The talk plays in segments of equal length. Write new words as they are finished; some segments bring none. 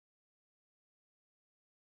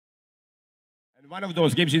one of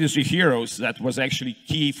those games industry heroes that was actually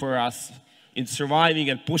key for us in surviving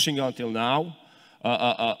and pushing until now.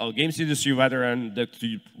 A games industry veteran that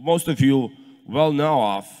most of you well know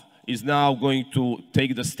of is now going to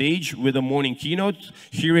take the stage with a morning keynote.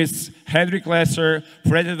 Here is Hendrik Lesser,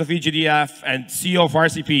 President of EGDF and CEO of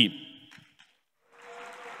RCP.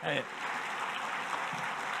 Hey.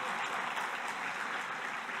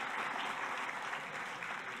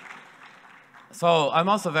 So I'm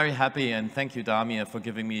also very happy, and thank you, Damir, for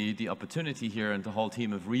giving me the opportunity here and the whole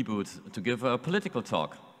team of Reboot to give a political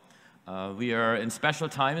talk. We are in special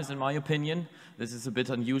times, in my opinion. This is a bit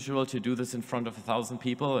unusual to do this in front of 1,000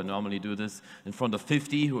 people. I normally do this in front of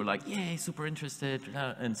 50 who are like, yay, super interested,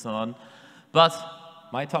 and so on. But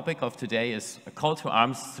my topic of today is a call to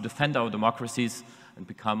arms to defend our democracies and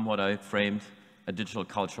become what I framed a digital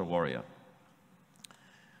culture warrior.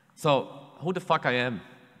 So who the fuck I am?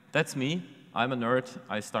 That's me. I'm a nerd.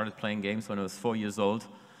 I started playing games when I was 4 years old.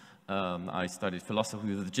 I studied philosophy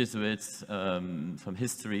with the Jesuits, some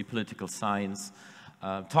history, political science.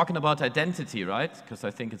 Talking about identity, right? Because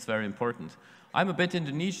I think it's very important. I'm a bit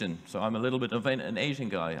Indonesian, so I'm a little bit of an Asian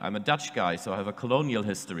guy. I'm a Dutch guy, so I have a colonial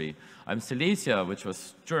history. I'm Silesia, which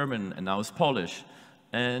was German and now is Polish.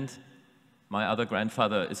 And my other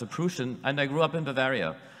grandfather is a Prussian, and I grew up in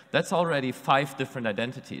Bavaria. That's already 5 different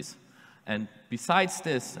identities. And besides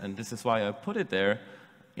this, and this is why I put it there,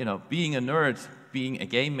 you know, being a nerd, being a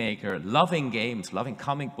game maker, loving games, loving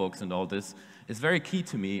comic books and all this is very key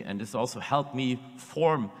to me, and this also helped me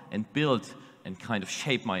form and build and kind of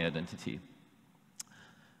shape my identity.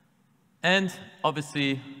 And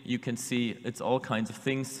obviously, you can see it's all kinds of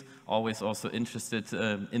things, always also interested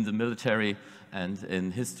in the military and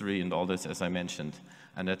in history and all this, as I mentioned.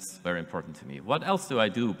 And that's very important to me. What else do I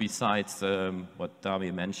do besides what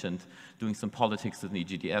Dami mentioned, doing some politics with the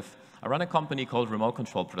EGDF? I run a company called Remote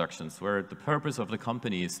Control Productions, where the purpose of the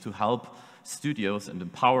company is to help studios and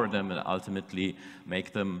empower them and ultimately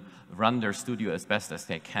make them run their studio as best as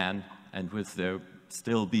they can, and with their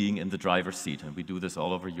still being in the driver's seat. And we do this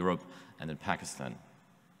all over Europe and in Pakistan.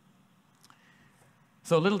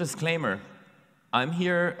 So a little disclaimer. I'm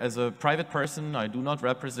here as a private person. I do not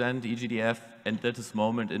represent EGDF at this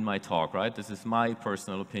moment in my talk, right? This is my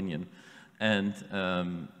personal opinion. And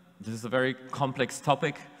this is a very complex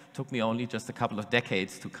topic. It took me only just a couple of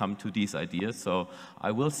decades to come to these ideas. So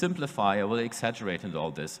I will simplify, I will exaggerate into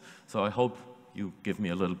all this. So I hope you give me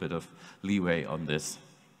a little bit of leeway on this.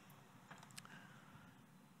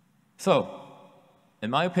 So, in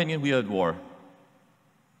my opinion, we are at war.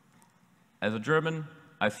 As a German,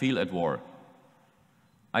 I feel at war.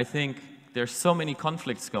 I think there's so many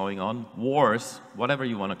conflicts going on, wars, whatever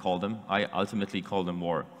you want to call them. I ultimately call them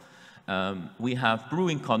war. We have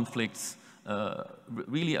brewing conflicts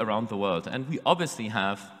really around the world. And we obviously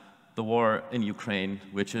have the war in Ukraine,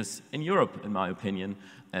 which is in Europe, in my opinion,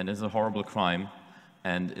 and is a horrible crime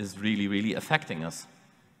and is really, really affecting us.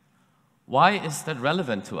 Why is that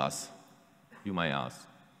relevant to us, you may ask?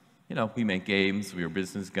 You know, we make games, we're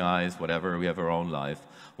business guys, whatever, we have our own life.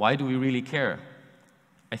 Why do we really care?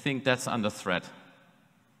 I think that's under threat.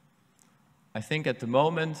 I think at the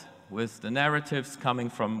moment, with the narratives coming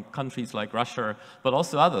from countries like Russia, but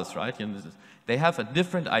also others, right? You know, they have a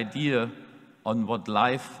different idea on what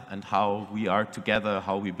life and how we are together,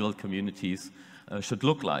 how we build communities should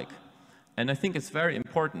look like. And I think it's very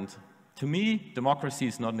important. To me, democracy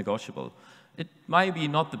is not negotiable. It might be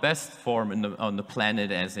not the best form on the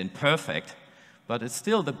planet as in perfect, but it's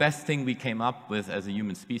still the best thing we came up with as a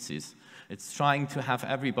human species. It's trying to have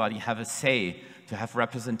everybody have a say, to have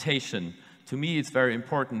representation. To me, it's very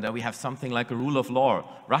important that we have something like a rule of law.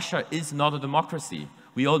 Russia is not a democracy.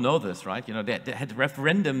 We all know this, right? You know, they had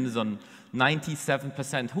referendums on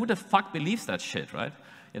 97%. Who the fuck believes that shit, right?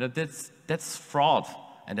 You know, that's fraud,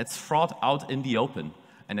 and that's fraud out in the open.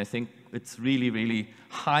 And I think it's really, really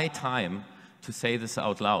high time to say this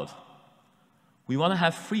out loud. We want to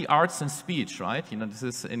have free arts and speech, right? You know, this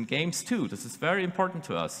is in games too. This is very important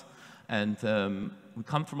to us. And we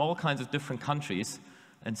come from all kinds of different countries,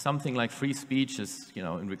 and something like free speech is, you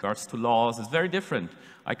know, in regards to laws, is very different.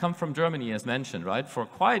 I come from Germany, as mentioned, right? For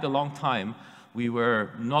quite a long time, we were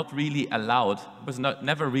not really allowed, it was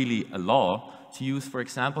never really a law to use, for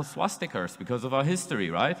example, swastikas because of our history,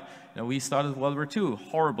 right? You know, we started World War II,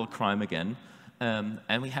 horrible crime again,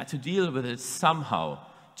 and we had to deal with it somehow.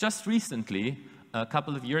 Just recently, a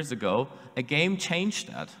couple of years ago, a game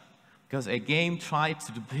changed that, because a game tried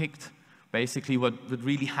to depict basically what would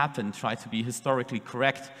really happen, tried to be historically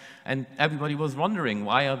correct, and everybody was wondering,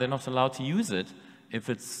 why are they not allowed to use it if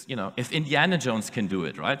it's, you know, if Indiana Jones can do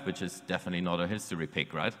it, right? Which is definitely not a history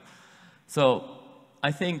pick, right? So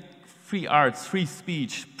I think free arts, free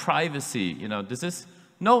speech, privacy,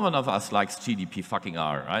 no one of us likes GDP fucking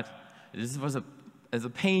R, right? This was a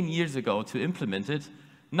pain years ago to implement it.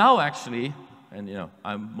 Now actually, and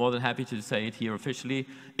I'm more than happy to say it here officially,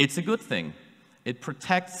 it's a good thing. It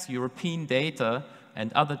protects European data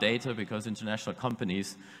and other data because international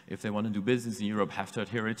companies, if they want to do business in Europe, have to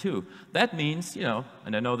adhere it too. That means,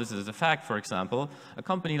 and I know this is a fact, for example, a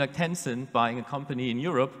company like Tencent buying a company in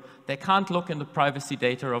Europe, they can't look in the privacy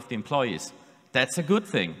data of the employees. That's a good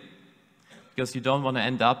thing because you don't want to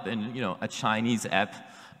end up in, a Chinese app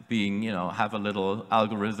being, have a little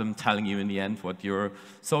algorithm telling you in the end what your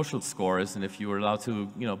social score is and if you were allowed to,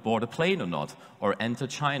 board a plane or not, or enter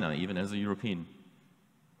China, even as a European.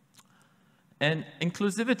 And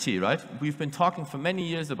inclusivity, right? We've been talking for many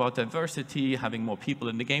years about diversity, having more people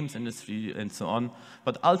in the games industry and so on.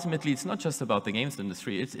 But ultimately, it's not just about the games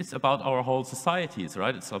industry. It's about our whole societies,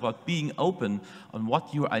 right? It's about being open on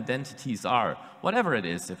what your identities are, whatever it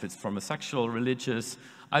is. If it's from a sexual, religious,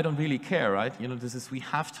 I don't really care, right? We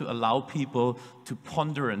have to allow people to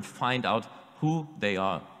ponder and find out who they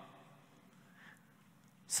are.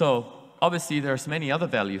 So obviously, there's many other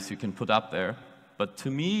values you can put up there. But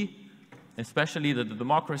to me, especially the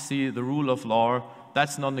democracy, the rule of law,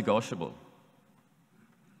 that's non-negotiable.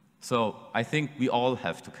 So I think we all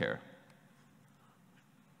have to care.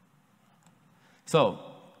 So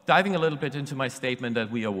diving a little bit into my statement that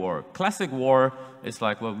we are war. Classic war is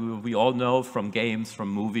like what we all know from games, from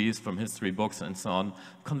movies, from history books, and so on.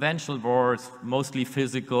 Conventional war is mostly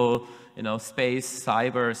physical, space,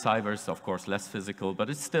 cyber. Cyber is, of course, less physical, but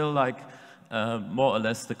it's still like more or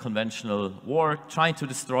less the conventional war, trying to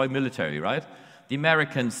destroy military, right? The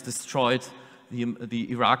Americans destroyed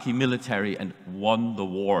the Iraqi military and won the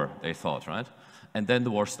war, they thought, right? And then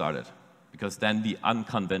the war started, because then the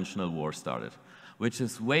unconventional war started, which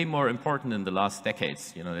is way more important in the last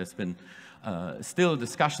decades. There's been still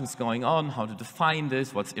discussions going on, how to define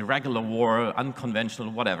this, what's irregular war,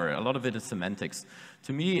 unconventional, whatever. A lot of it is semantics.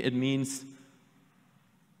 To me, it means,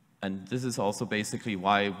 and this is also basically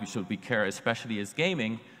why we should be care, especially as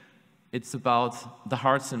gaming, it's about the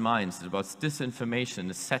hearts and minds, it's about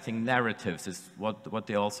disinformation, it's setting narratives, it's what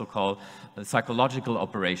they also call psychological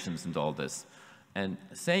operations and all this. And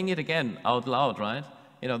saying it again out loud, right?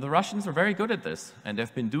 The Russians are very good at this, and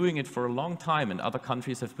they've been doing it for a long time, and other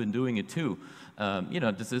countries have been doing it too.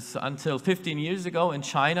 This is until 15 years ago in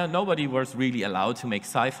China, nobody was really allowed to make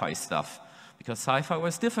sci-fi stuff, because sci-fi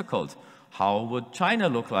was difficult. How would China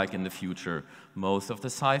look like in the future? Most of the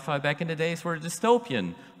sci-fi back in the days were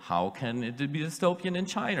dystopian. How can it be dystopian in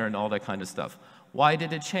China and all that kind of stuff? Why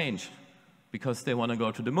did it change? Because they want to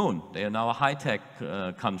go to the moon. They are now a high-tech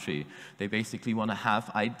country. They basically want to have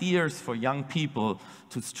ideas for young people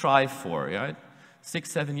to strive for, right? 6,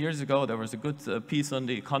 7 years ago, there was a good piece on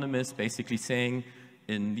The Economist basically saying,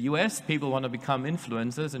 in the US, people want to become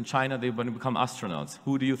influencers. In China, they want to become astronauts.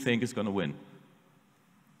 Who do you think is going to win?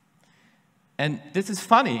 And this is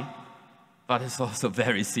funny, but it's also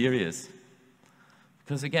very serious.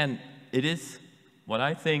 Because again, it is what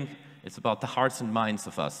I think, it's about the hearts and minds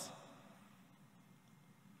of us.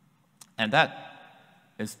 And that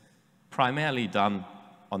is primarily done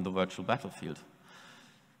on the virtual battlefield.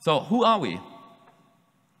 So who are we?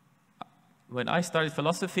 When I studied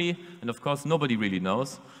philosophy, and of course nobody really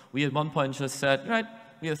knows, we at one point just said, right,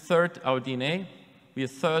 we are third our DNA, we are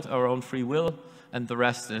third our own free will, and the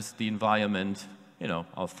rest is the environment,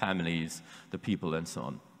 our families, the people, and so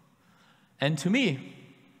on. And to me,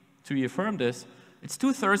 to reaffirm this, it's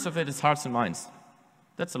 2/3 of it is hearts and minds.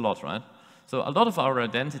 That's a lot, right? So a lot of our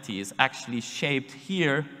identity is actually shaped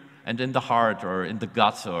here and in the heart or in the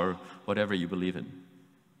gut or whatever you believe in.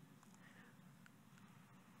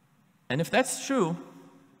 And if that's true,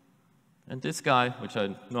 and this guy, which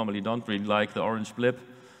I normally don't really like, the orange blip,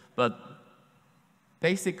 but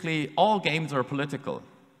basically all games are political.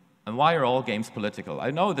 And why are all games political?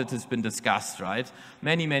 I know that has been discussed, right?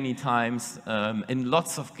 Many, many times in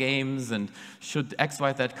lots of games, and should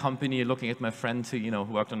XYZ company, looking at my friend who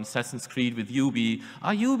worked on Assassin's Creed with Ubi,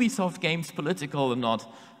 are Ubisoft games political or not?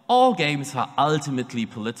 All games are ultimately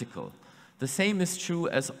political. The same is true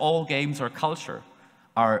as all games are culture.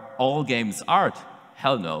 Are all games art?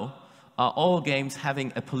 Hell no. Are all games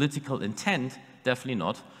having a political intent? Definitely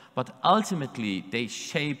not. But ultimately, they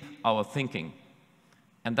shape our thinking.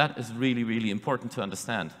 And that is really, really important to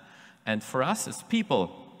understand. And for us as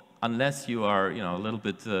people, unless you are, a little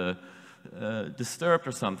bit disturbed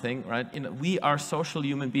or something, right? We are social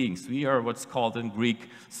human beings. We are what's called in Greek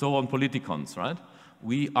zoon politikons, right?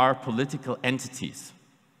 We are political entities.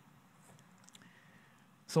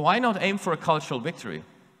 So why not aim for a cultural victory?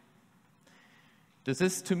 This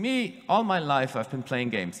is, to me, all my life I've been playing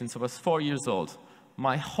games since I was 4 years old.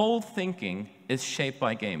 My whole thinking is shaped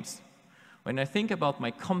by games. When I think about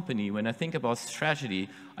my company, when I think about strategy,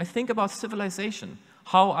 I think about civilization.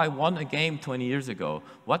 How I won a game 20 years ago.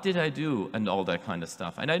 What did I do? And all that kind of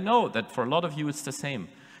stuff. And I know that for a lot of you it's the same.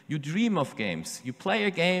 You dream of games. You play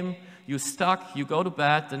a game, you're stuck, you go to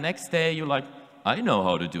bed, the next day you're like, I know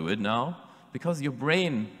how to do it now. Because your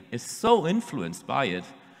brain is so influenced by it,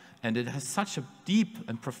 and it has such a deep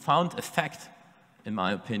and profound effect, in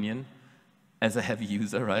my opinion, as a heavy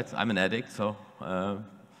user, right? I'm an addict, so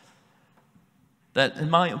that, in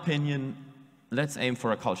my opinion, let's aim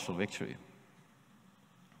for a cultural victory.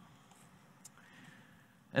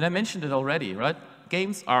 And I mentioned it already, right?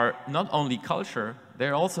 Games are not only culture,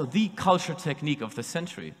 they're also the culture technique of the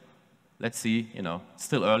century. Let's see,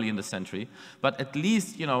 still early in the century, but at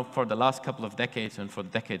least, for the last couple of decades and for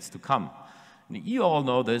decades to come. You all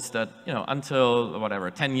know this, that, until,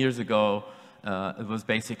 whatever, 10 years ago, it was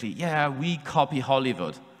basically, yeah, we copy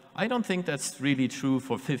Hollywood. I don't think that's really true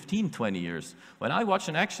for 15, 20 years. When I watch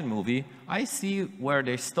an action movie, I see where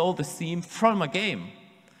they stole the theme from a game.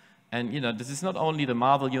 And this is not only the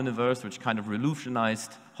Marvel universe, which kind of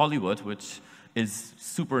revolutionized Hollywood, which is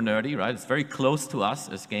super nerdy, right? It's very close to us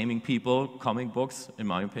as gaming people, comic books, in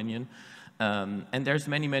my opinion. And there's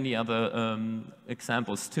many, many other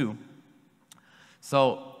examples too.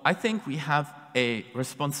 So I think we have a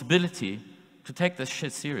responsibility to take this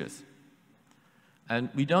shit serious. And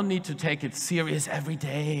we don't need to take it serious every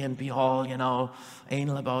day and be all,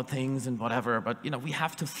 anal about things and whatever. But, we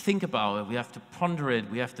have to think about it. We have to ponder it.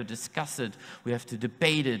 We have to discuss it. We have to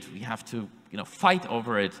debate it. We have to, fight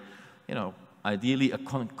over it. Ideally a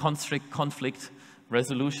conflict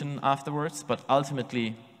resolution afterwards. But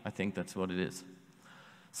ultimately, I think that's what it is.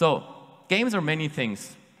 So games are many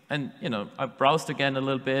things. And, I browsed again a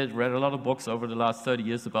little bit, read a lot of books over the last 30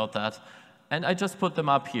 years about that. And I just put them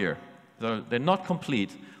up here. They're not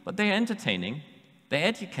complete, but they're entertaining, they're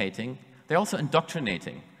educating, they're also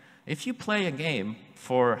indoctrinating. If you play a game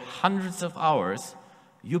for hundreds of hours,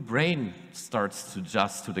 your brain starts to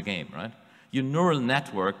adjust to the game, right? Your neural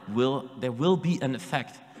network there will be an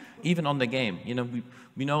effect, even on the game.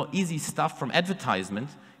 We know easy stuff from advertisement.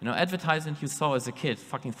 Advertisement you saw as a kid,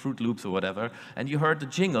 fucking Fruit Loops or whatever, and you heard the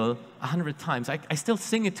jingle 100 times. I still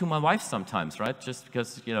sing it to my wife sometimes, right? Just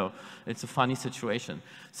because, it's a funny situation.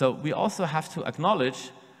 So we also have to acknowledge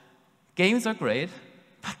games are great,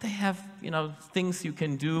 but they have, things you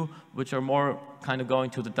can do which are more kind of going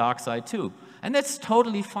to the dark side too. And that's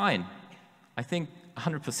totally fine. I think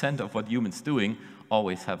 100% of what humans doing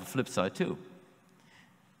always have a flip side too.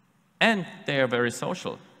 And they are very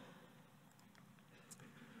social.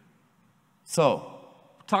 So,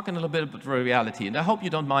 talking a little bit about reality, and I hope you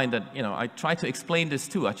don't mind that, I try to explain this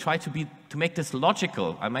too. I try to make this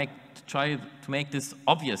logical. I try to make this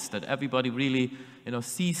obvious that everybody really,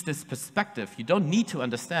 sees this perspective. You don't need to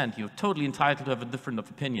understand. You're totally entitled to have a different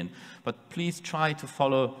opinion. But please try to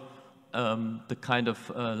follow the kind of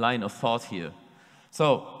line of thought here.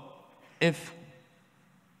 So, if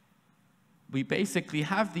we basically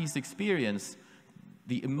have these experiences,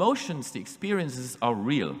 the emotions, the experiences are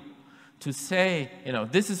real. To say,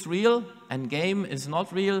 this is real and game is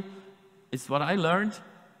not real, is what I learned,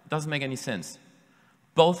 doesn't make any sense.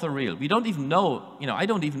 Both are real. We don't even know, I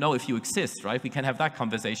don't even know if you exist, right? We can have that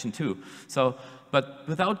conversation too. So, but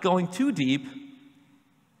without going too deep,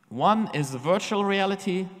 one is a virtual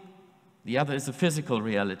reality, the other is a physical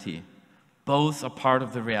reality. Both are part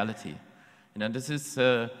of the reality. This is,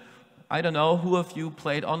 I don't know who of you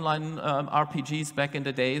played online RPGs back in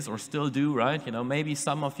the days or still do, right? Maybe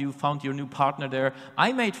some of you found your new partner there.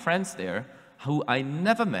 I made friends there who I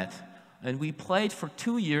never met, and we played for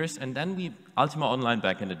 2 years, and then Ultima Online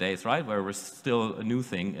back in the days, right? Where it was still a new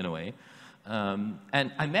thing in a way.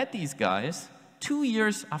 And I met these guys 2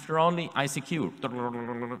 years after only ICQ.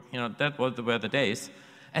 That were the days.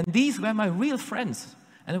 And these were my real friends.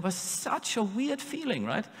 And it was such a weird feeling,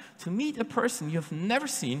 right? To meet a person you've never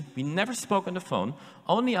seen, we never spoke on the phone,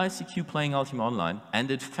 only ICQ playing Ultima Online,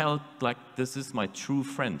 and it felt like this is my true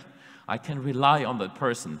friend. I can rely on that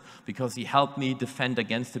person because he helped me defend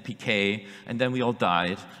against the PK, and then we all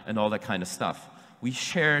died, and all that kind of stuff. We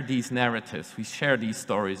share these narratives, we share these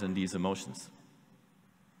stories and these emotions.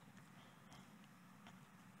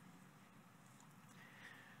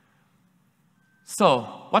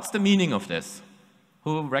 So, what's the meaning of this?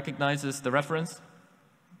 Who recognizes the reference?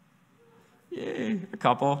 Yay, a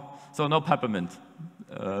couple. So no peppermint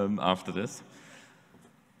after this.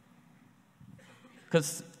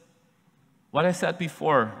 Because what I said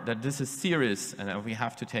before, that this is serious and that we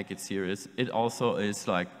have to take it serious, it also is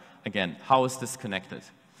like again, how is this connected?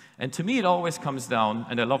 And to me, it always comes down,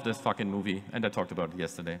 and I love this fucking movie, and I talked about it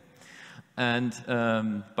yesterday. And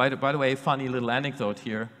by the way, funny little anecdote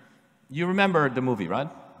here. You remember the movie, right?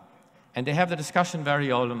 And they have the discussion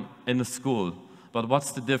very often in the school about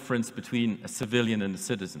what's the difference between a civilian and a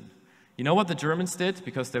citizen. You know what the Germans did?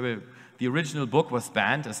 Because the original book was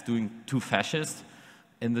banned as doing too fascist.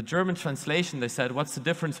 In the German translation, they said, what's the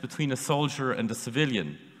difference between a soldier and a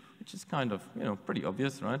civilian? Which is kind of, pretty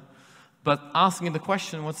obvious, right? But asking the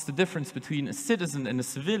question, what's the difference between a citizen and a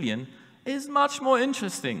civilian, is much more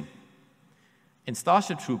interesting. In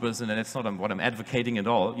Starship Troopers, and that's not what I'm advocating at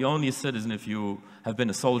all, you're only a citizen if you have been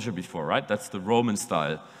a soldier before, right? That's the Roman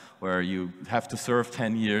style, where you have to serve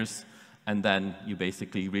 10 years, and then you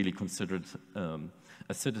basically really considered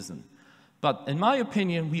a citizen. But in my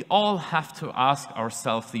opinion, we all have to ask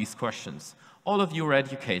ourselves these questions. All of you are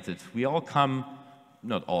educated. We all come,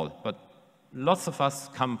 not all, but lots of us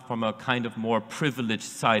come from a kind of more privileged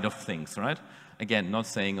side of things, right? Again, not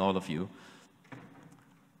saying all of you.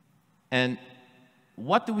 And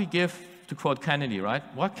what do we give, to quote Kennedy, right?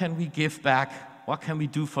 What can we give back? What can we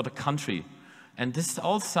do for the country? And this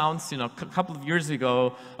all sounds, a couple of years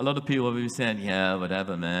ago, a lot of people will be saying, yeah,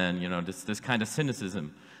 whatever, man, this kind of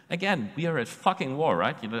cynicism. Again, we are at fucking war,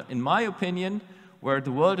 right? In my opinion, where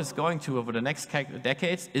the world is going to over the next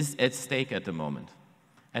decades is at stake at the moment.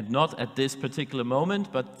 And not at this particular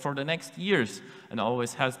moment, but for the next years, and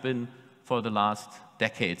always has been for the last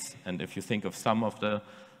decades. And if you think of some of the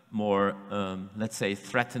more, let's say,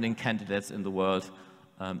 threatening candidates in the world,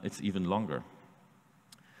 it's even longer.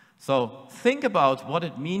 So think about what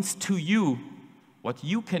it means to you, what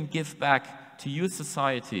you can give back to your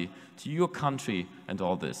society, to your country, and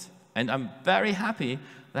all this. And I'm very happy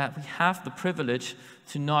that we have the privilege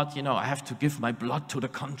to not, I have to give my blood to the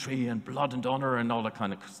country and blood and honor and all that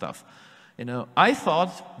kind of stuff. I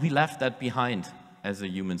thought we left that behind as a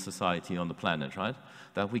human society on the planet, right?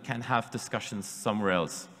 That we can have discussions somewhere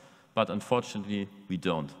else. But unfortunately, we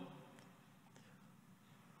don't.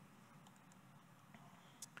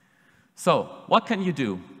 So, what can you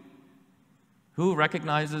do? Who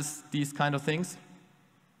recognizes these kind of things?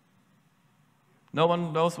 No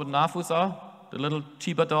one knows what NAFUs are? The little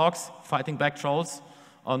Chiba dogs fighting back trolls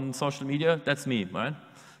on social media? That's me, right?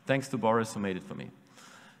 Thanks to Boris who made it for me.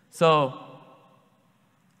 So,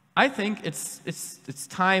 I think it's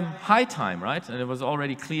time, high time, right? And it was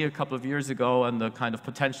already clear a couple of years ago on the kind of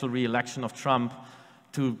potential re-election of Trump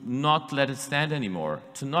to not let it stand anymore,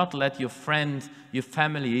 to not let your friend, your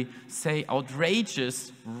family say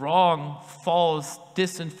outrageous, wrong, false,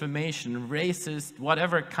 disinformation, racist,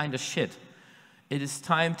 whatever kind of shit. It is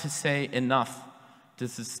time to say enough.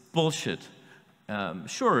 This is bullshit.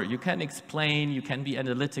 Sure, you can explain, you can be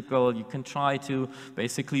analytical, you can try to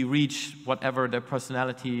basically reach whatever their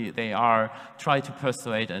personality they are, try to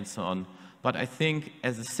persuade and so on. But I think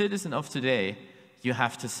as a citizen of today, you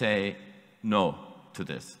have to say no to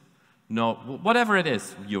this. No, whatever it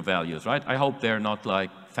is, your values, right? I hope they're not like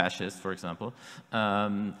fascist, for example.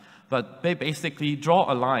 But they basically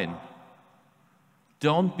draw a line.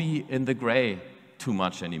 Don't be in the gray too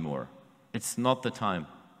much anymore. It's not the time.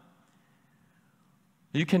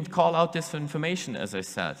 You can call out disinformation, as I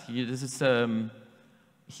said. This is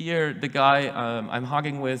here, the guy I'm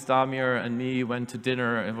hugging with, Damir, and me went to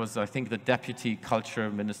dinner. It was, I think, the deputy culture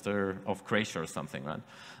minister of Croatia or something, right?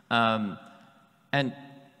 And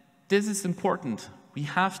this is important. We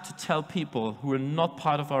have to tell people who are not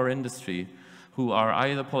part of our industry, who are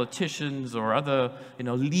either politicians or other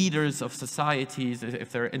leaders of societies,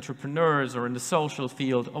 if they're entrepreneurs or in the social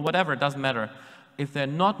field or whatever, it doesn't matter. If they're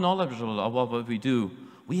not knowledgeable about what we do,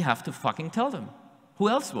 we have to fucking tell them. Who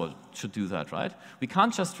else should do that, right? We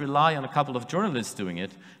can't just rely on a couple of journalists doing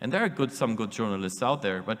it, and there are some good journalists out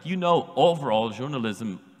there, but overall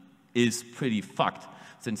journalism is pretty fucked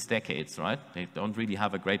since decades, right? They don't really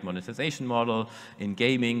have a great monetization model. In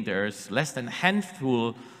gaming, there's less than a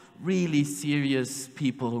handful really serious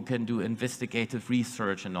people who can do investigative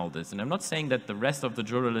research and all this. And I'm not saying that the rest of the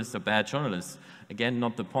journalists are bad journalists. Again,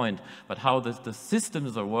 not the point. But how the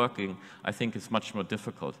systems are working, I think is much more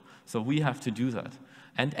difficult. So we have to do that.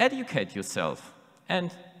 And educate yourself.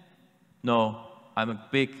 And no, I'm a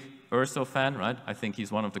big Urso fan, right? I think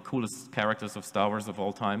he's one of the coolest characters of Star Wars of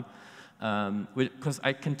all time. Because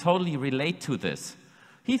I can totally relate to this.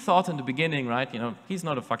 He thought in the beginning, right, he's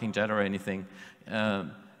not a fucking Jedi or anything.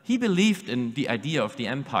 He believed in the idea of the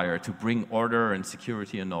Empire to bring order and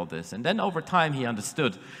security and all this. And then over time, he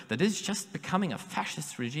understood that this is just becoming a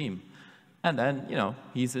fascist regime. And then,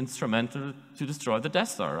 he's instrumental to destroy the Death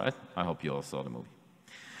Star, right? I hope you all saw the movie.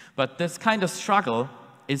 But this kind of struggle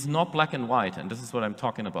is not black and white, and this is what I'm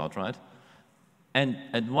talking about, right? And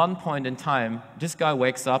at one point in time, this guy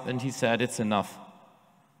wakes up and he said, it's enough.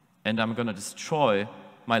 And I'm going to destroy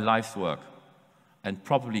my life's work and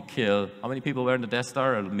probably kill, how many people were in the Death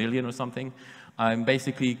Star? 1 million or something? I'm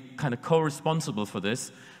basically kind of co-responsible for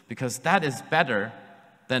this because that is better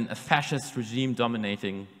than a fascist regime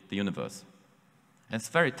dominating the universe. And it's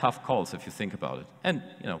very tough calls if you think about it. And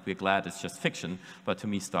we're glad it's just fiction, but to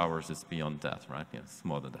me Star Wars is beyond that, right? Yeah, it's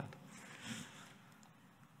more than that.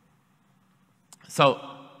 So,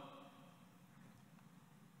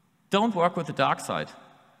 don't work with the dark side.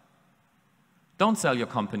 Don't sell your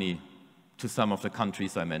company to some of the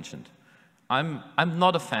countries I mentioned. I'm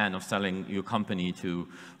not a fan of selling your company to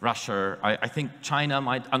Russia. I think China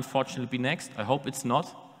might unfortunately be next. I hope it's not.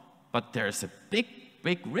 But there's a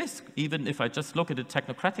big risk, even if I just look at it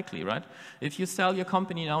technocratically, right? If you sell your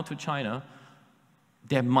company now to China,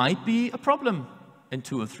 there might be a problem in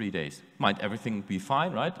 2 or 3 days. Might everything be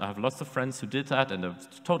fine, right? I have lots of friends who did that and they're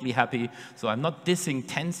totally happy. So I'm not dissing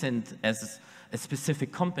Tencent as a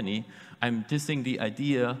specific company. I'm dissing the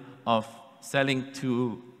idea of selling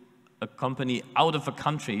to a company out of a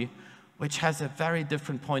country which has a very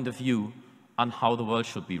different point of view on how the world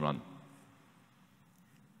should be run.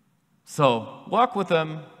 So work with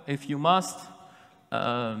them if you must.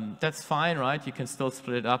 That's fine, right? You can still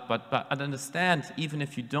split it up, but understand, even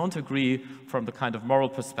if you don't agree from the kind of moral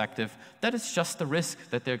perspective, that is just the risk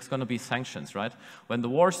that there's going to be sanctions, right? When the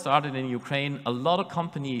war started in Ukraine, a lot of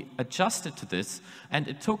companies adjusted to this, and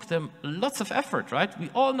it took them lots of effort, right? We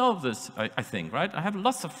all know this, I think, right? I have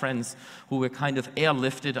lots of friends who were kind of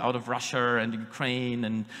airlifted out of Russia and Ukraine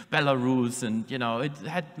and Belarus, and, it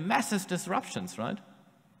had massive disruptions, right?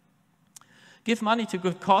 Give money to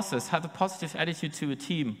good causes, have a positive attitude to a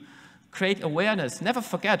team, create awareness, never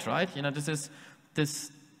forget, right?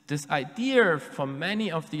 This idea from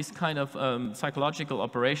many of these kind of psychological,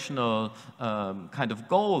 operational kind of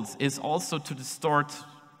goals is also to distort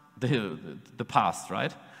the past,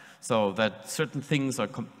 right? So that certain things are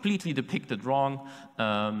completely depicted wrong.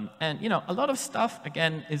 And a lot of stuff,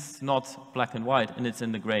 again, is not black and white, and it's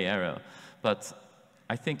in the gray area. But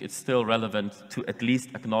I think it's still relevant to at least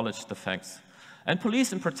acknowledge the facts. And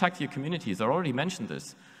police and protect your communities. I already mentioned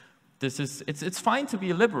this. It's fine to be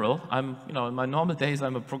a liberal. In my normal days,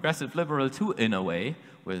 I'm a progressive liberal too, in a way,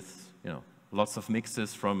 with lots of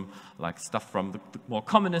mixes from stuff from the more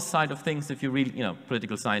communist side of things. If you really,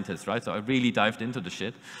 political scientists, right? So I really dived into the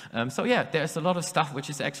shit. So yeah, there's a lot of stuff which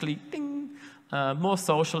is actually ding, more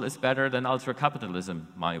social is better than ultra-capitalism,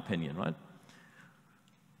 my opinion, right?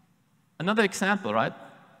 Another example, right?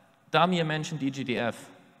 Damir mentioned EGDF.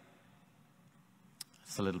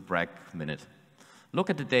 It's a little brag minute. Look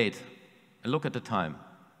at the date and look at the time.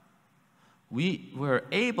 We were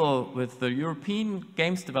able, with the European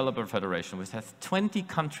Games Developer Federation, which has 20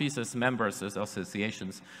 countries as members, as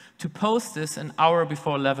associations, to post this an hour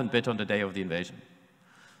before 11-bit on the day of the invasion.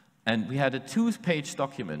 And we had a 2-page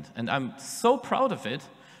document. And I'm so proud of it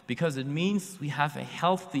because it means we have a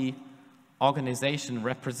healthy organization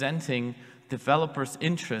representing developers'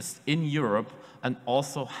 interests in Europe and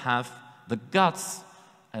also have the guts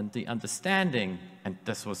and the understanding, and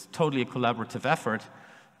this was totally a collaborative effort,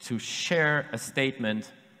 to share a statement,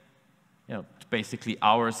 basically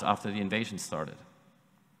hours after the invasion started.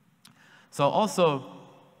 So also,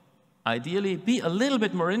 ideally, be a little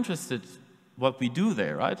bit more interested what we do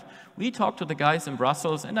there, right? We talk to the guys in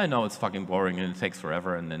Brussels, and I know it's fucking boring and it takes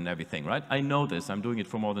forever and everything, right? I know this, I'm doing it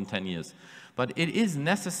for more than 10 years. But it is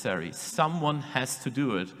necessary, someone has to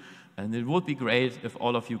do it. And it would be great if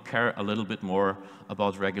all of you care a little bit more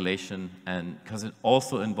about regulation, and because it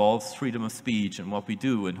also involves freedom of speech and what we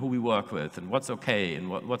do and who we work with and what's okay and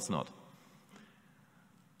what's not.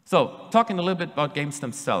 So, talking a little bit about games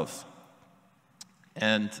themselves.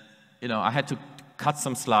 And, I had to cut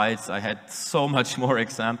some slides. I had so much more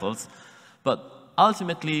examples. But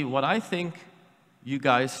ultimately, what I think you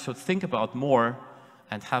guys should think about more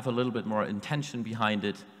and have a little bit more intention behind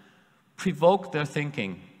it, provoke their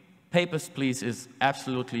thinking. Papers, Please is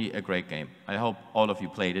absolutely a great game. I hope all of you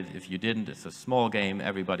played it. If you didn't, it's a small game.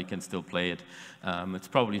 Everybody can still play it. It's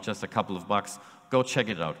probably just a couple of bucks. Go check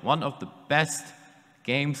it out. One of the best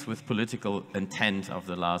games with political intent of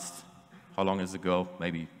the last, how long is it ago?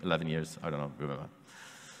 Maybe 11 years. I don't know. Remember.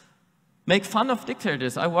 Make fun of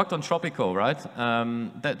dictators. I worked on Tropico, right?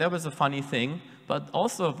 That was a funny thing. But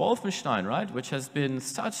also Wolfenstein, right? Which has been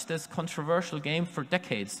such this controversial game for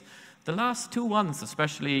decades. The last 2 ones,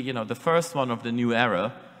 especially, the first one of the new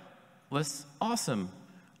era, was awesome.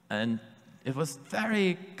 And It was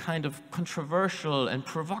very kind of controversial and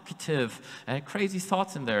provocative and crazy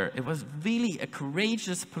thoughts in there. It was really a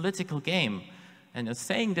courageous political game. And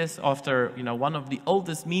saying this after, one of the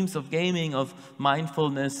oldest memes of gaming of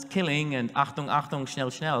mindfulness, killing, and Achtung, Achtung, schnell,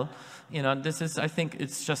 schnell, this is, I think,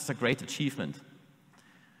 it's just a great achievement.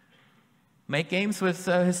 Make games with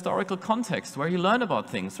historical context, where you learn about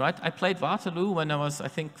things, right? I played Waterloo when I was, I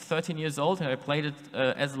think, 13 years old, and I played it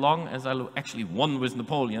as long as I actually won with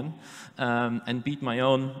Napoleon and beat my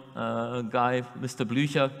own guy, Mr.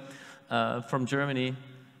 Blücher, from Germany.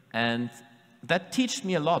 And that taught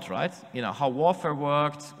me a lot, right? How warfare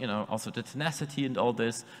worked, also the tenacity and all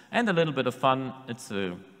this, and a little bit of fun. It's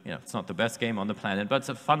it's not the best game on the planet, but it's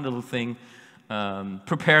a fun little thing.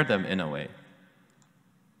 Prepare them in a way.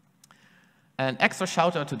 An extra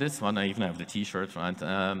shout out to this one, I even have the t-shirt, right?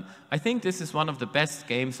 I think this is one of the best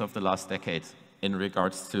games of the last decade in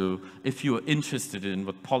regards to if you're interested in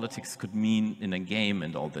what politics could mean in a game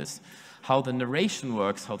and all this. How the narration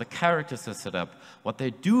works, how the characters are set up, what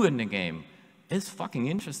they do in the game is fucking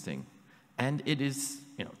interesting. And it is,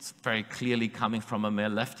 it's very clearly coming from a more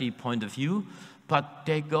lefty point of view, but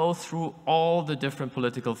they go through all the different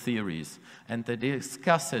political theories and they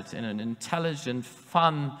discuss it in an intelligent,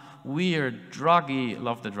 fun, weird, druggy,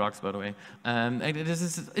 love the drugs, by the way.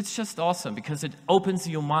 It's just awesome because it opens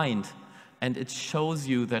your mind and it shows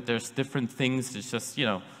you that there's different things. It's just,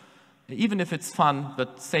 even if it's fun,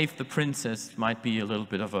 but Save the Princess might be a little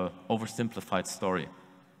bit of a oversimplified story.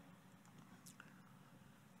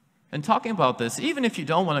 And talking about this, even if you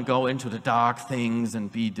don't want to go into the dark things and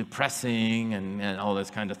be depressing and all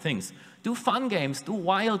those kind of things, do fun games, do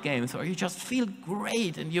wild games, where you just feel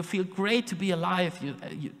great and you feel great to be alive,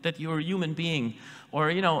 that you're a human being. Or,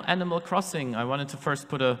 Animal Crossing. I wanted to first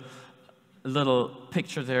put a little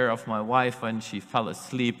picture there of my wife when she fell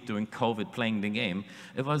asleep during COVID playing the game.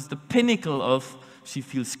 It was the pinnacle of she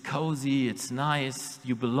feels cozy, it's nice,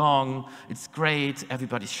 you belong, it's great,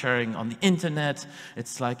 everybody's sharing on the internet,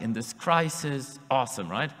 it's like in this crisis, awesome,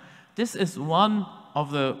 right? This is one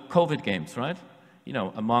of the COVID games, right?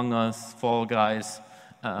 Among Us, Fall Guys.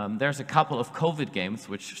 There's a couple of COVID games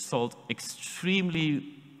which sold extremely,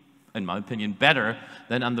 in my opinion, better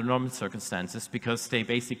than under normal circumstances because they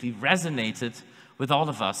basically resonated with all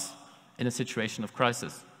of us in a situation of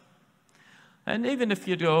crisis. And even if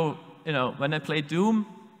you go, when I played Doom,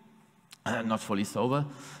 not fully sober,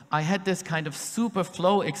 I had this kind of super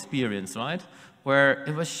flow experience, right? Where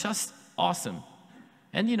it was just awesome.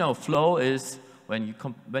 And flow is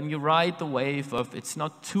when you ride the wave of it's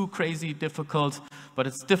not too crazy difficult, but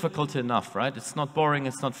it's difficult enough, right? It's not boring,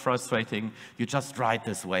 it's not frustrating, you just ride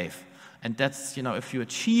this wave. And that's, if you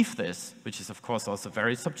achieve this, which is of course also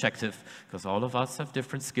very subjective, because all of us have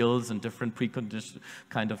different skills and different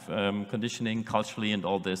conditioning culturally and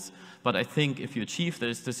all this. But I think if you achieve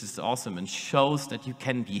this, this is awesome and shows that you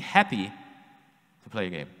can be happy to play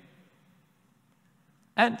a game.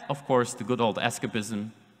 And of course, the good old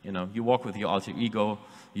escapism, you walk with your alter ego.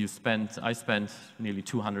 I spent nearly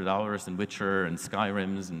 200 hours in Witcher and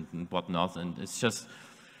Skyrims and whatnot, and it's just,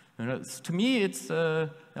 to me, it's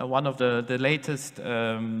one of the latest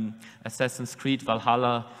Assassin's Creed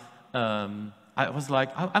Valhalla. I was like,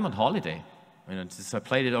 I'm on holiday. I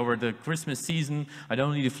played it over the Christmas season. I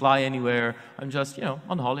don't need to fly anywhere. I'm just,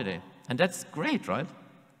 on holiday. And that's great, right?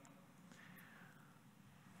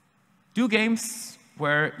 Do games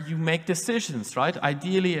where you make decisions, right?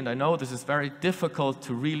 Ideally, and I know this is very difficult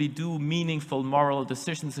to really do meaningful moral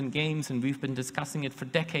decisions in games, and we've been discussing it for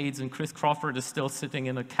decades, and Chris Crawford is still sitting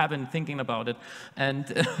in a cabin thinking about it.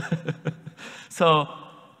 And so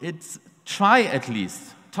try at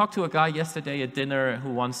least. Talked to a guy yesterday at dinner who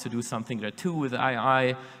wants to do something there too with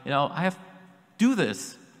II. Do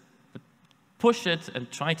this, but push it and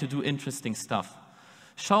try to do interesting stuff.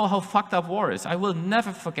 Show how fucked up war is. I will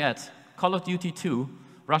never forget Call of Duty 2,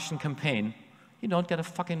 Russian campaign. You don't get a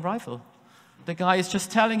fucking rifle. The guy is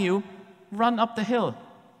just telling you, run up the hill.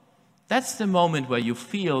 That's the moment where you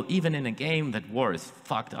feel, even in a game, that war is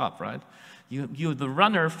fucked up, right? You're the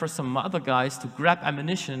runner for some other guys to grab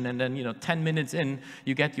ammunition, and then 10 minutes in,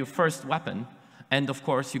 you get your first weapon. And of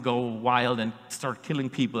course, you go wild and start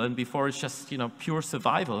killing people, and before it's just pure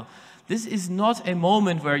survival. This is not a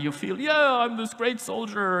moment where you feel, yeah, I'm this great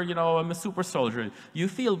soldier, I'm a super soldier. You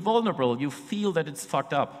feel vulnerable. You feel that it's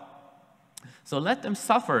fucked up. So let them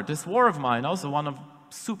suffer. This war of mine, also one of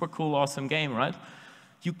super cool, awesome game, right?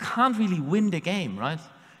 You can't really win the game, right?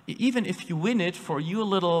 Even if you win it for you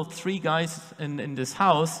little 3 guys in this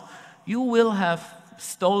house, you will have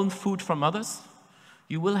stolen food from others.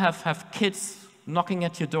 You will have kids knocking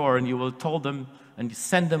at your door, and you will tell them and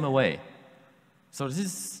send them away. So this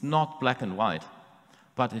is not black and white,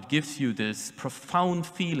 but it gives you this profound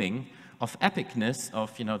feeling of epicness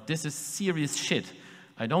of, this is serious shit.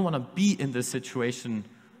 I don't want to be in this situation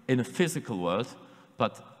in a physical world,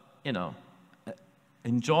 but,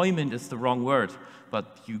 enjoyment is the wrong word,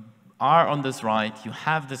 but you are on this ride, you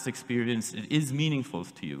have this experience, it is meaningful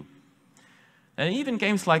to you. And even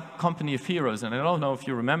games like Company of Heroes, and I don't know if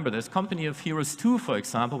you remember this, Company of Heroes 2, for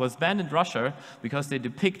example, was banned in Russia because they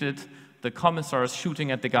depicted the commissars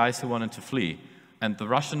shooting at the guys who wanted to flee. And the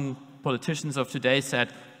Russian politicians of today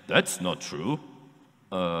said, that's not true.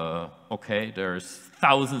 Okay, there's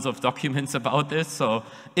thousands of documents about this, so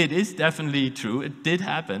it is definitely true. It did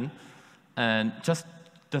happen. And just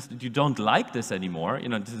you don't like this anymore.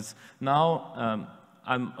 This is now,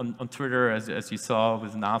 I'm on Twitter, as you saw,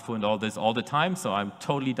 with NAFU and all this all the time, so I'm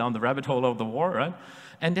totally down the rabbit hole of the war, right?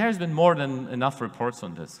 And there's been more than enough reports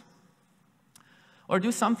on this. Or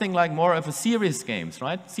do something like more of a serious games,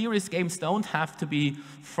 right? Serious games don't have to be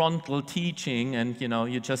frontal teaching and,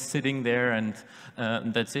 you're just sitting there and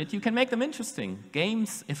that's it. You can make them interesting.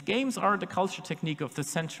 If games are the culture technique of the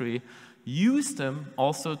century, use them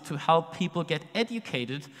also to help people get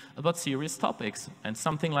educated about serious topics. And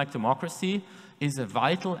something like democracy is a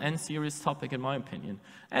vital and serious topic, in my opinion.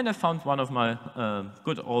 And I found one of my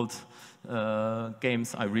good old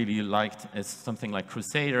games I really liked is something like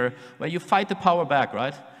Crusader, where you fight the power back,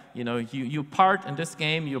 right? You part in this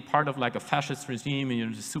game, you're part of like a fascist regime, and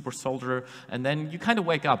you're a super soldier, and then you kind of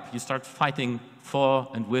wake up, you start fighting for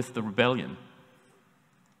and with the rebellion.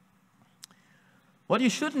 What you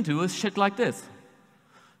shouldn't do is shit like this.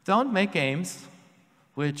 Don't make games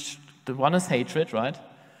which the one is hatred, right?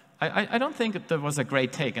 I don't think there was a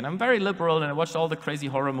great take, and I'm very liberal, and I watched all the crazy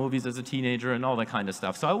horror movies as a teenager and all that kind of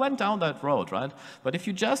stuff, so I went down that road, right? But if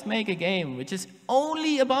you just make a game which is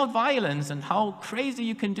only about violence and how crazy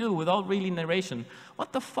you can do without really narration,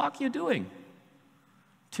 what the fuck are you doing?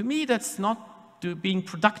 To me, that's not being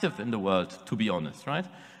productive in the world, to be honest, right?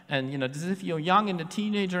 And, this is if you're young and a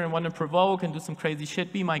teenager and want to provoke and do some crazy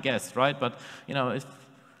shit, be my guest, right? But,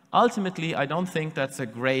 ultimately, I don't think that's a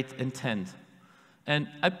great intent. And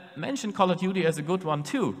I mentioned Call of Duty as a good one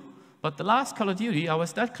too, but the last Call of Duty, I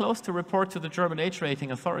was that close to report to the German age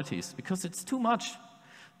rating authorities because it's too much.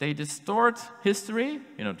 They distort history.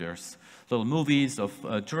 There's little movies of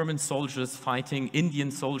German soldiers fighting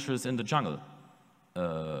Indian soldiers in the jungle.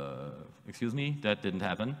 Excuse me, that didn't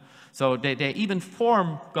happen. So they even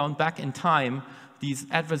form, going back in time, these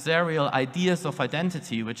adversarial ideas of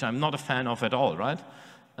identity, which I'm not a fan of at all, right?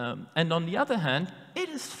 And on the other hand, it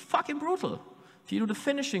is fucking brutal. If you do the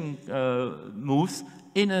finishing moves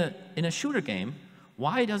in a shooter game,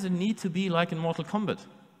 why does it need to be like in Mortal Kombat?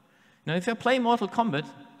 Now, if I play Mortal Kombat,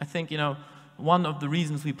 I think, one of the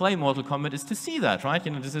reasons we play Mortal Kombat is to see that, right?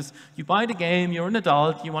 This is, you buy the game, you're an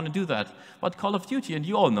adult, you want to do that. But Call of Duty, and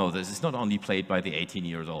you all know this, it's not only played by the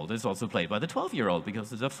 18-year-old, it's also played by the 12-year-old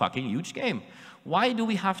because it's a fucking huge game. Why do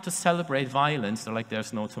we have to celebrate violence like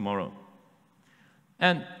there's no tomorrow?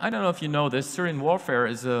 And I don't know if you know this, Syrian Warfare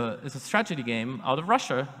is a strategy game out of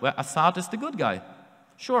Russia where Assad is the good guy.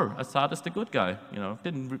 Sure, Assad is the good guy,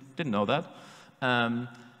 didn't know that.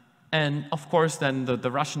 And of course, then the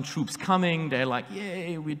Russian troops coming, they're like,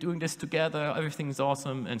 yay, we're doing this together, everything's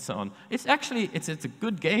awesome, and so on. It's actually, it's a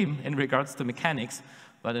good game in regards to mechanics,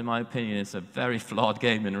 but in my opinion, it's a very flawed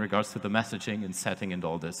game in regards to the messaging and setting and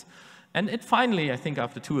all this. And it finally, I think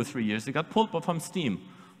after 2 or 3 years, it got pulled from Steam,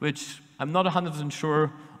 which I'm not 100%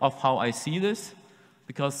 sure of how I see this,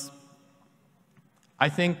 because I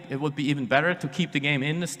think it would be even better to keep the game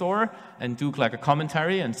in the store and do like a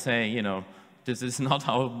commentary and say, this is not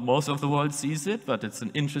how most of the world sees it, but it's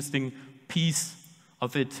an interesting piece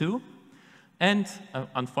of it too. And I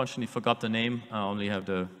unfortunately forgot the name. I only have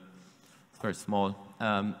the very small.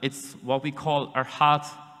 It's what we call a hard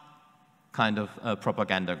kind of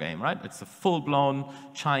propaganda game, right? It's a full-blown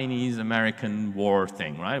Chinese-American war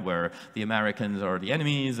thing, right? Where the Americans are the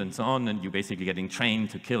enemies and so on, and you're basically getting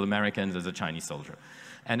trained to kill Americans as a Chinese soldier.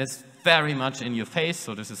 And it's very much in your face,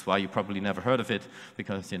 so this is why you probably never heard of it,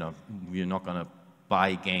 because, you're not going to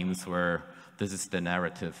buy games where this is the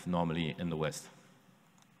narrative normally in the West.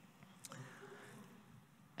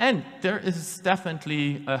 And there is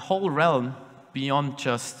definitely a whole realm beyond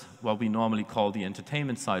just what we normally call the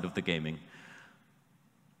entertainment side of the gaming.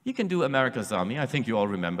 You can do America's Army. I think you all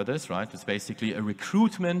remember this, right? It's basically a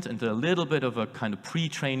recruitment and a little bit of a kind of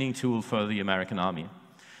pre-training tool for the American Army.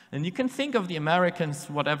 And you can think of the Americans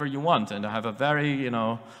whatever you want, and I have a very,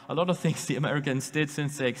 a lot of things the Americans did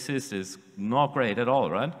since they exist is not great at all,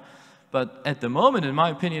 right? But at the moment, in my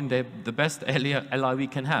opinion, they're the best ally we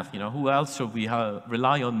can have. Who else should we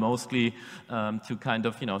rely on mostly to kind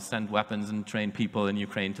of, send weapons and train people in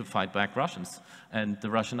Ukraine to fight back Russians and the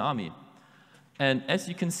Russian army? And as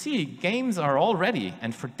you can see, games are already,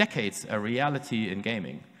 and for decades, a reality in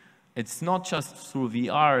gaming. It's not just through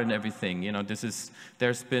VR and everything.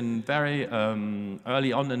 There's been very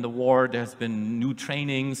early on in the war, there's been new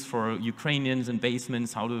trainings for Ukrainians in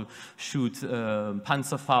basements, how to shoot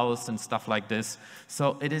Panzerfaust and stuff like this.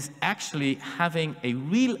 So it is actually having a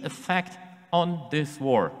real effect on this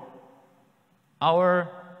war. Our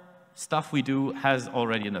stuff we do has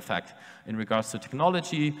already an effect in regards to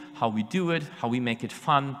technology, how we do it, how we make it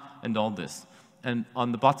fun, and all this. And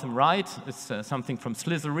on the bottom right is something from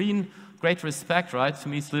Slytherin. Great respect, right? To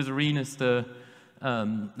me, Slytherin is the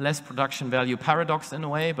less production value paradox in a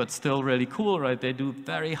way, but still really cool, right? They do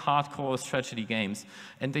very hardcore strategy games.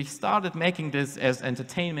 And they started making this as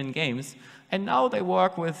entertainment games. And now they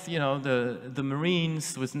work with, the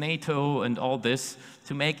Marines, with NATO and all this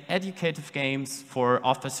to make educative games for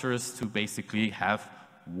officers to basically have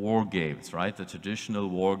war games, right? The traditional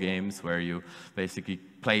war games where you basically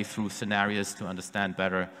play through scenarios to understand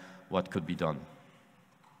better what could be done.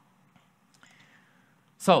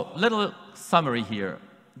 So, little summary here.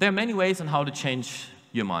 There are many ways on how to change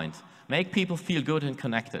your mind. Make people feel good and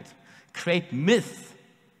connected. Create myth.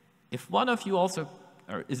 If one of you also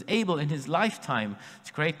is able in his lifetime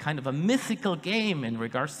to create kind of a mythical game in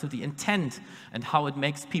regards to the intent and how it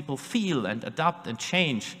makes people feel and adapt and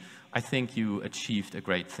change, I think you achieved a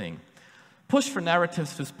great thing. Push for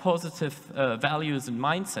narratives with positive values and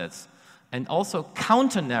mindsets, and also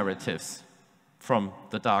counter-narratives from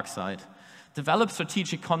the dark side. Develop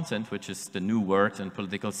strategic content, which is the new word in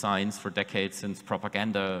political science for decades since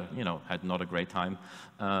propaganda, had not a great time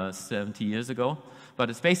 70 years ago. But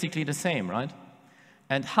it's basically the same, right?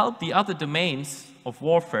 And help the other domains of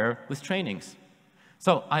warfare with trainings.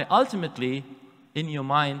 So I ultimately, in your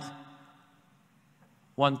mind,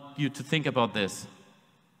 want you to think about this.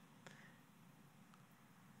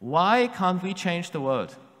 Why can't we change the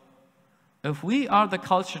world? If we are the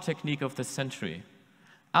culture technique of the century,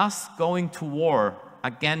 us going to war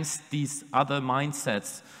against these other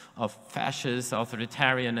mindsets of fascist,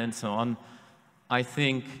 authoritarian, and so on, I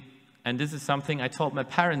think, and this is something I told my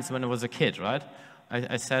parents when I was a kid, right?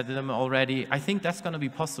 I said to them already, I think that's going to be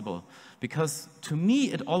possible. Because to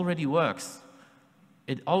me, it already works.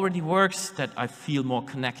 It already works that I feel more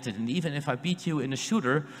connected. And even if I beat you in a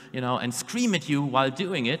shooter, and scream at you while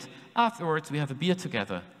doing it, afterwards we have a beer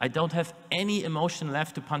together. I don't have any emotion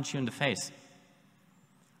left to punch you in the face.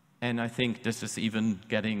 And I think this is even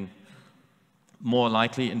getting more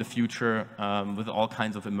likely in the future with all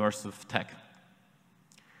kinds of immersive tech.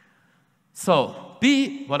 So,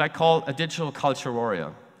 be what I call a digital culture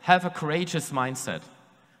warrior. Have a courageous mindset.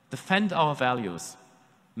 Defend our values.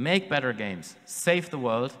 Make better games. Save the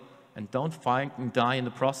world. And don't fight and die in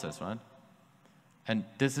the process, right? And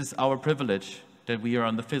this is our privilege, that we are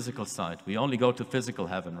on the physical side. We only go to physical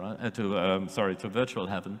heaven, right? To virtual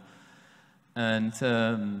heaven.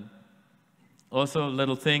 And also a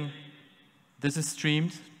little thing. This is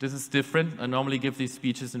streamed. This is different. I normally give these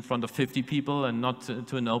speeches in front of 50 people and not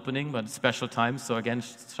to an opening, but special times. So again,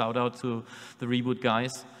 shout out to the Reboot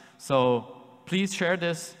guys. So please share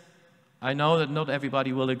this. I know that not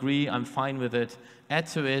everybody will agree. I'm fine with it. Add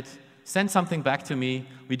to it. Send something back to me.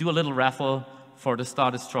 We do a little raffle for the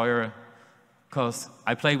Star Destroyer because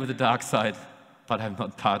I play with the dark side, but I'm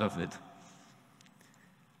not part of it.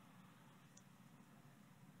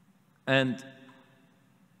 And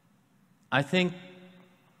I think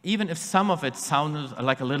even if some of it sounded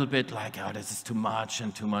like a little bit like, oh, this is too much,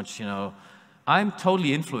 I'm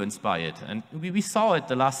totally influenced by it. And we saw it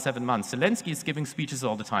the last 7 months. Zelensky is giving speeches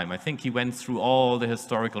all the time. I think he went through all the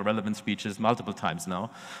historical relevant speeches multiple times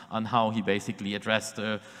now on how he basically addressed,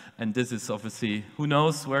 and this is obviously, who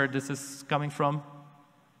knows where this is coming from?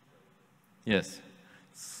 Yes.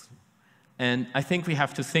 And I think we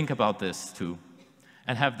have to think about this too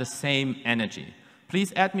and have the same energy.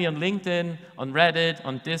 Please add me on LinkedIn, on Reddit,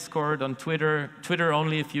 on Discord, on Twitter. Twitter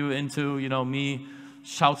only if you're into, me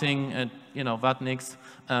shouting at, Vatniks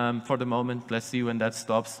for the moment. Let's see when that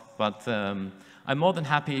stops. But I'm more than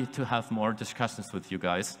happy to have more discussions with you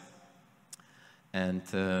guys. And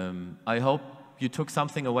I hope you took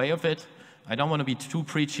something away of it. I don't want to be too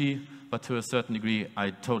preachy, but to a certain degree,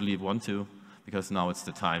 I totally want to, because now it's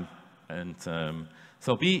the time. And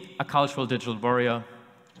so be a cultural digital warrior,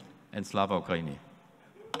 and Slava Ukraini.